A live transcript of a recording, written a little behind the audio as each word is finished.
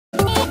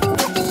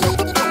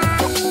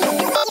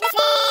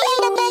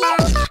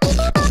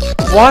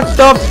What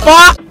the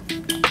fuck?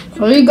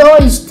 Hey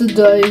guys,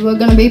 today we're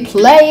gonna be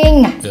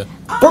playing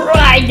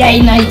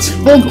Friday Night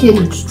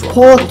Funkin'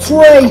 Part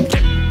 3.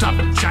 Top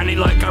shiny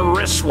like a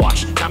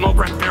wristwatch. Time will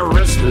grab your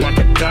wrist, lock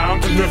it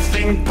down to the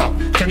thing pop.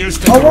 Can you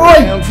stick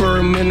around for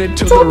a minute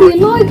to Toby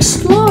likes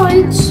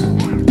slides.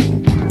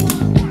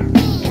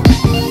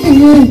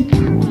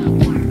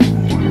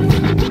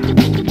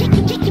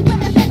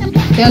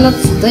 Okay,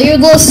 let's do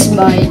this,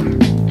 mate.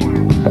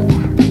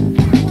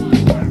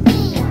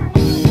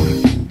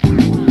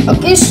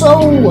 Okay,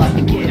 so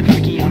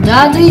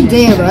Daddy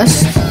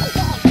Dearest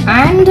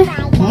and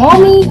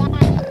Mommy,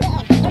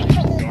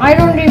 I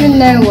don't even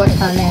know what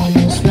her name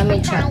is. Let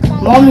me check.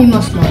 Mommy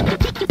must know.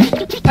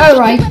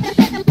 Alright.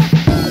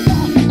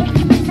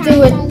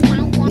 Do it.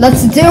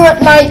 Let's do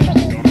it, mate.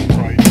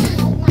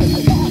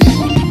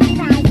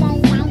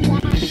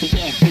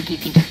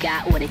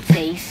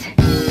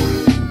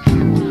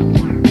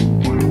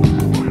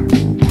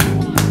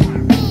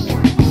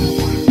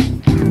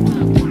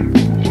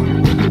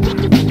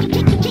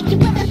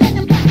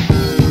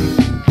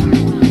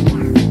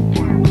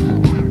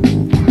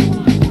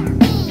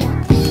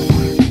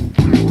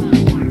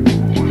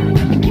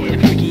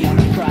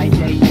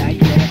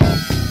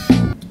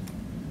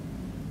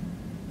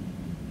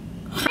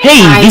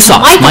 Hey, Lisa,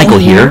 Michael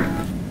here.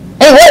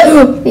 Hey, what?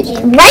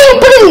 Why are you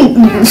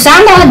putting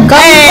Santa on a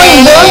gun in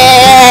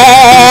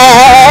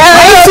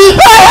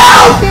front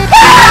of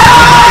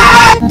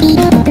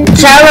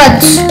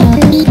Carrots.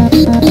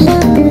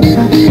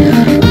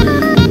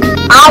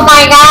 Oh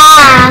my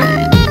god.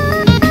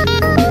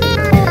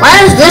 When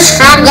is this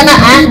crap gonna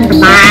end,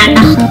 man?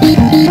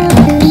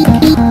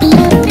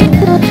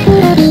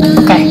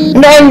 Okay,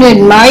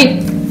 ended, mate.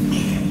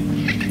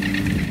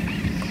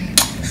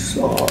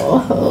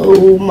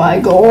 Oh my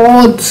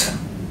god.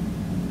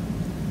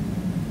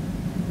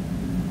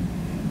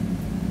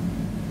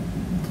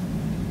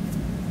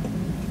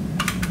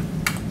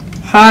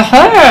 Ha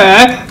ha.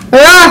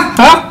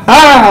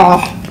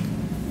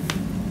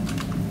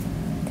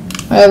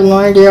 I have no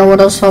idea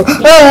what else.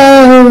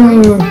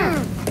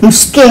 I'm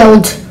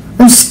scared.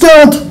 I'm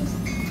scared.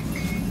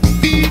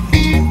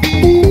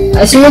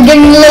 I see we're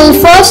getting a little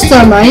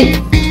faster, mate.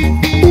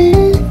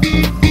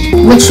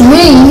 Which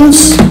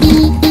means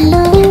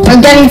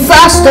we're getting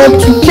faster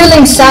to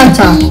killing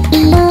Santa,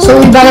 so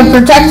we better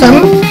protect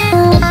him.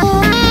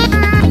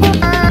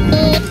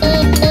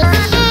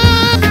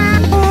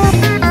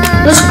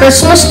 This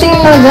Christmas theme,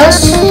 I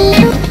guess.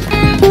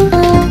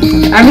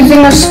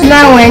 Everything is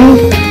snowing,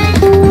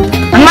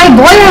 and my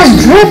boy has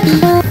drip.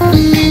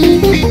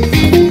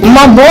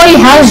 My boy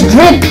has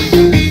drip.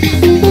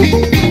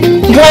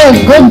 He got a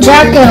good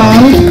jacket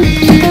on.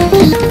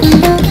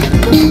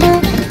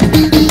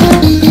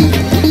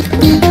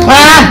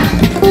 Ah!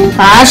 I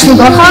actually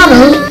got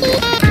harder.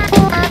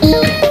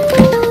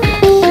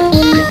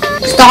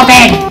 Stop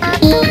it!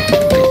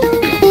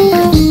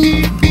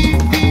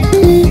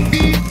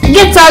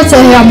 Get out of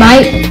here,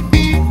 mate.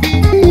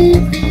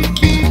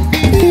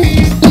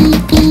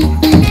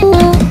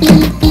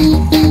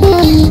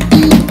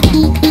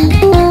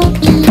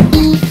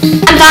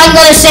 I'm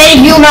gonna save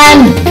you,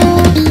 man.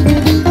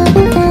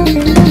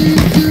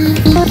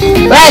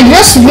 But I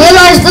just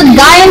realized the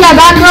guy in the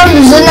background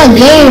is in a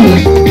game.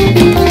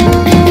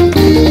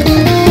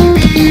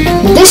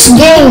 This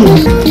game,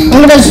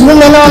 I'm gonna zoom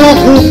in on it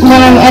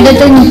when I'm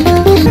editing,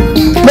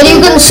 but you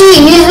can see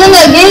he's in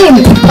the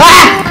game.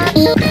 Ah!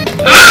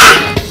 Ah!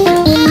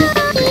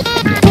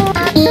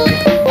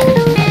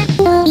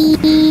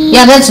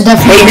 Yeah, that's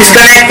definitely. Hey,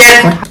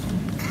 disconnected.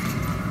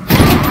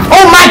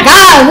 Oh my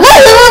god! What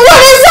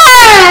is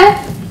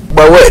that?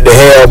 But what the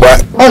hell, bro?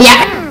 Oh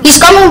yeah, he's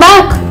coming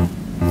back.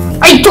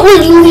 I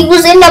told you he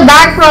was in the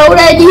background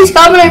and he's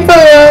coming for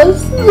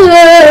us.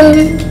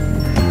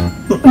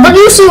 But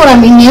you see what I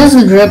mean, he has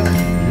a drip.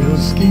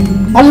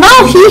 Oh,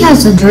 now he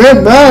has a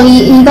drip, bro.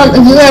 He got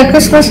a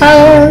Christmas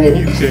hat.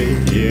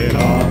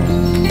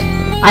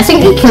 I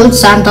think he killed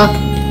Santa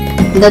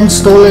and then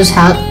stole his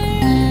hat.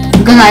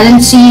 Because I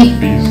didn't see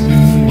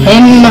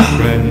him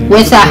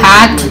with a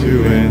hat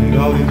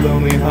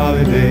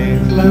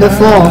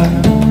before.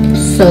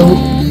 So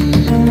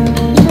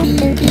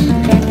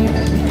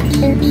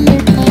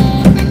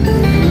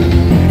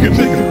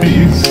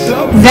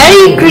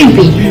very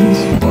creepy.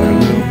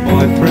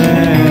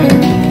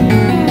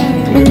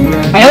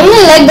 I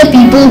only like the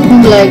people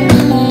who like.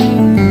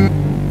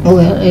 Oh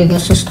yeah, I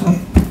guess it's time.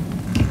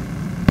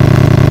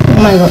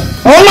 Oh my god!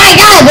 Oh my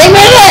god! They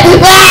made it!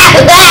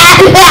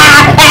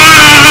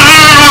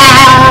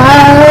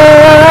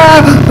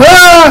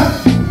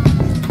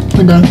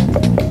 We're done.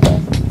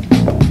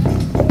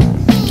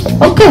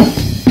 Okay.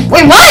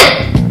 Wait, what?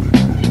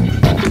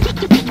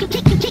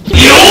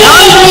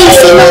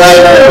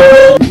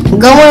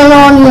 Going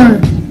on here.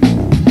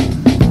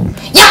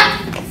 Yeah!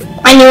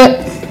 I knew it.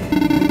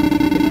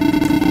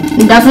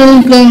 I'm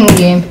definitely playing a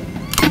game.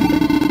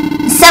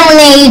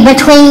 Serenade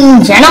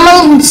between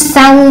gentlemen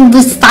sound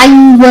the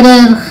style with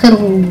a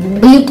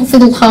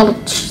beautiful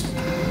heart.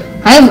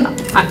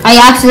 I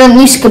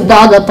accidentally skipped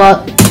all the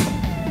part.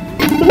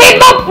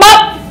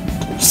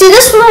 See,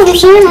 this is what I'm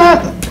saying, man.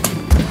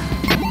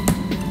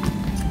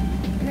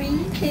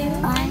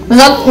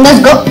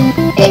 Let's go.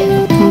 Hey,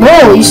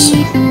 boys.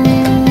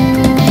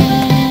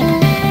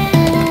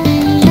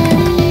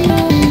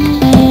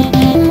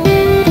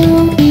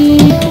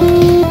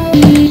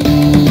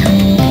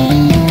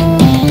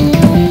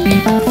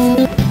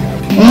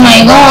 Oh my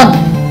god.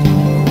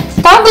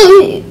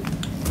 Probably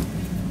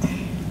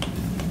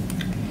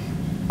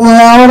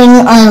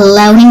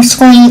loading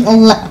screen.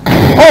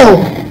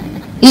 Oh,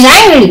 he's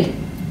angry.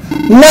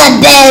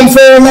 Not dead for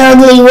an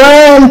ugly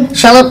worm.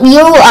 Shut up, you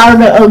are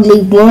the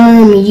ugly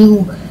worm,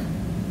 you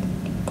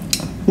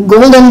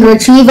golden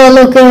retriever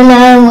looking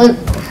at.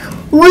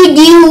 Would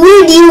you?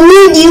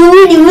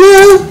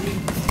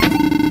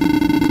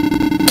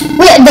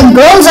 Wait, the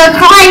girls are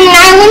crying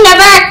now in the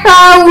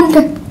background.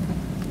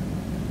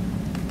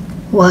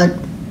 What?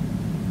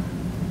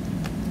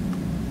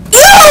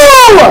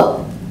 Ew!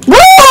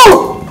 Woo!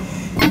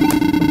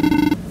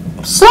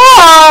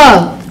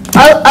 Stop!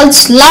 I'll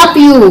slap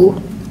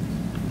you.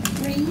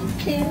 3,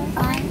 2,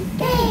 1,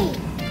 game.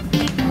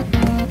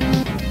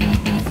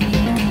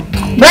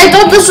 But I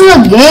thought this was a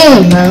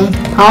game, man.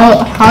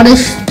 How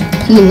does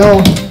he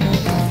know?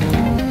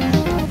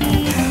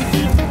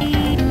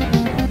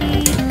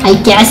 I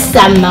guess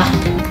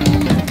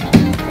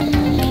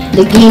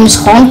the game's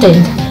haunted.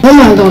 Oh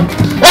my god.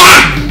 Ah!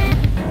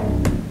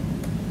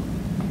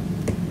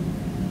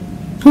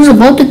 He's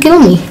about to kill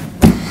me.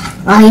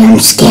 I am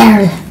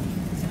scared.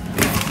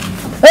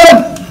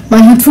 Oh, my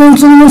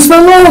headphones almost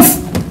fell off.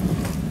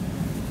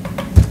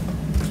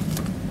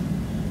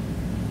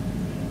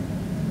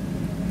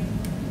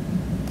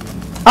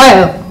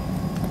 Oh,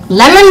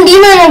 Lemon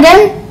Demon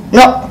again?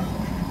 No.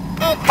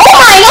 Oh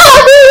my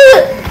god!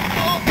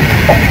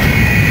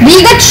 Did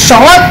you get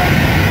shot?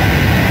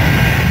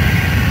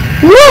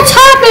 What's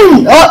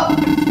happened? Oh.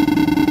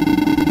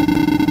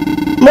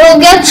 Well,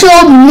 get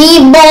your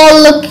meatball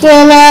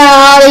looking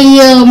out of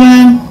here,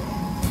 man.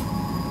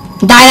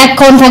 Direct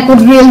contact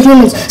with real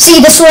humans. See,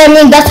 that's what I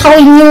mean. That's how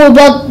he knew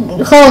about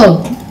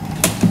her.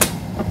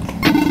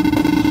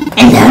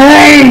 And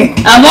her,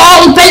 of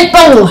all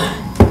people,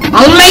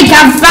 I'll make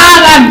her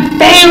father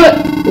pay.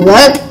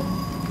 What?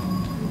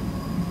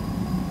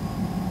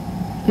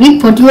 We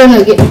put you in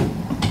again.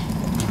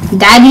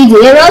 Daddy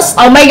Dearest?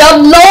 Oh my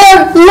god,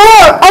 Lord!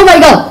 Oh my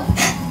god!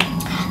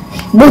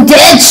 But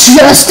that's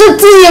just a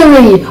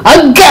theory!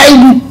 A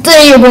game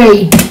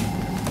theory!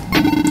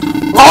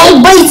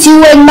 I'll bite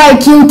you and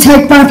make you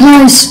take my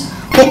place!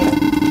 Okay.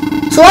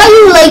 So are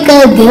you like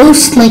a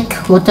ghost? Like,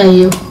 what are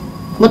you?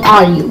 What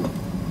are you?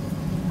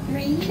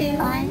 3, 2,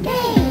 1,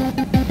 game.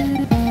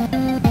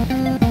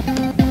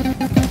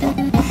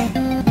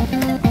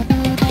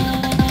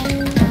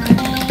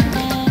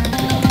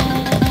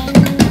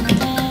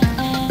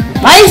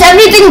 Why is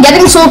everything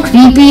getting so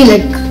creepy?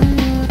 Like,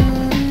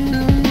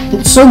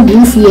 it's so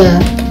goofy. You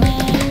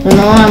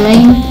know what I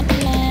mean?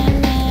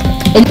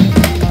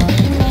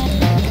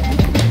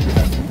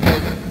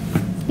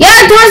 Yeah,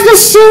 it was the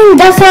same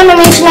death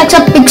animation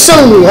except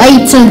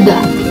pixelated.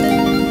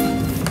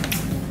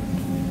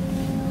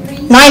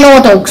 Now I know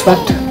what to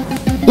expect.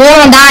 You're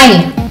gonna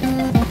die.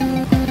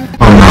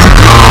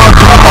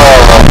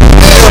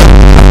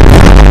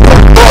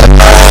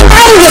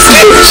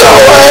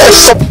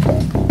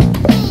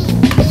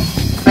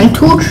 I'm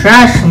too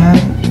trash, man.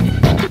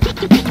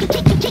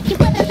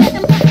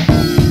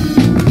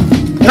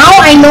 Now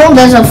I know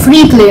there's a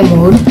free play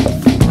mode,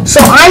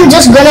 so I'm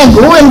just gonna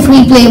go in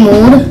free play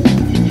mode.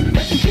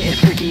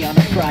 On a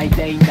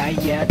Friday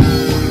night yet.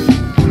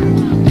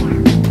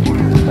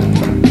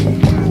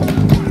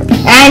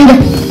 And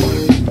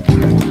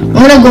I'm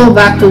gonna go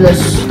back to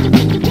this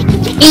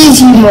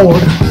easy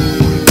mode.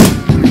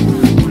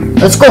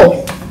 Let's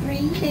go.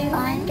 3, 2,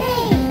 1,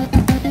 game.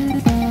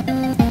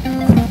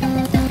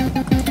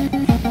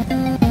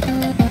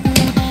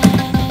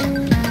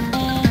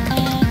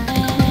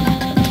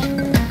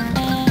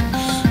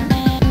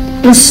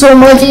 It's so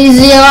much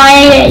easier.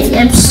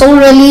 I'm so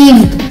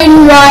relieved.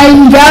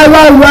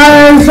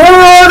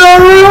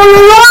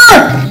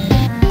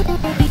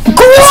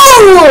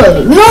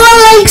 Cool! No one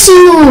likes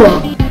you!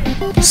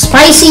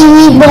 Spicy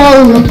meatball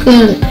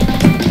looking.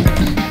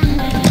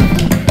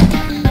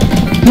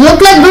 You look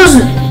like those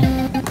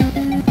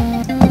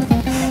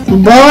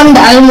burned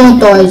Elmo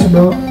toys,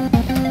 bro.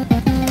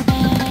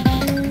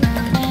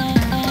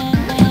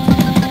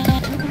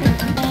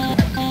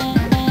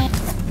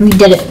 We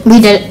did it. We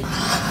did it.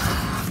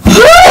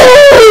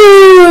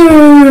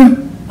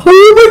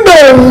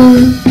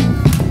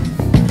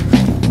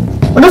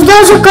 What if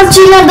there's a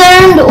cutscene at the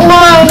end? Oh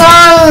my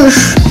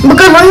gosh!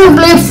 Because when you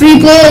play free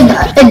play,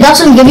 it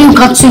doesn't give you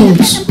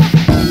cutscenes.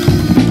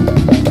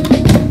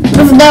 What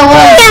if there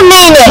was? Wait a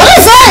minute! What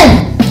is that?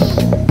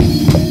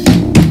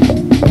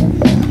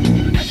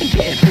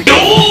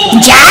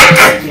 Jack?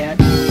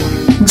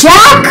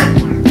 Jack?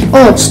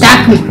 Oh, it's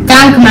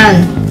Tank Man.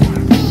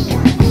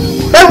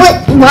 Wait,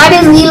 why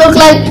does he look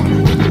like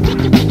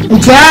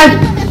Jack?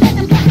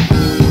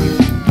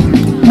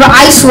 But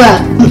I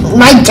swear,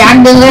 my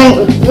jack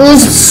design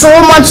was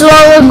so much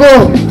long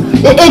ago.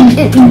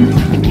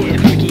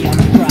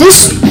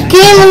 This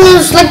game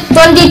was like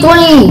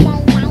 2020.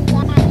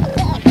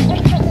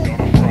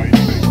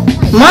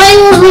 Mine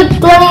was like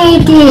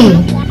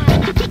 2018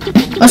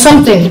 or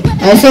something.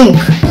 I think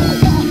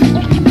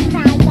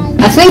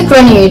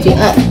 2018.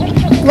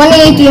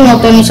 2018 or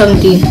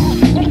 2017.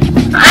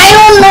 I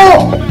don't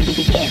know.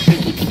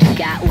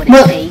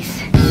 But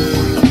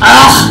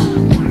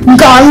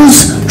guns,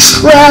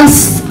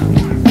 trust.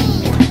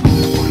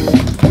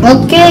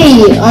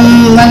 Okay,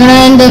 we're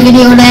gonna end the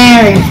video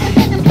there.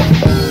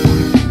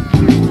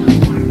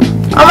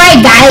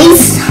 Alright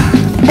guys,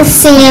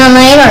 see you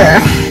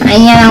later. I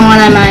don't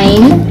wanna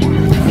mind.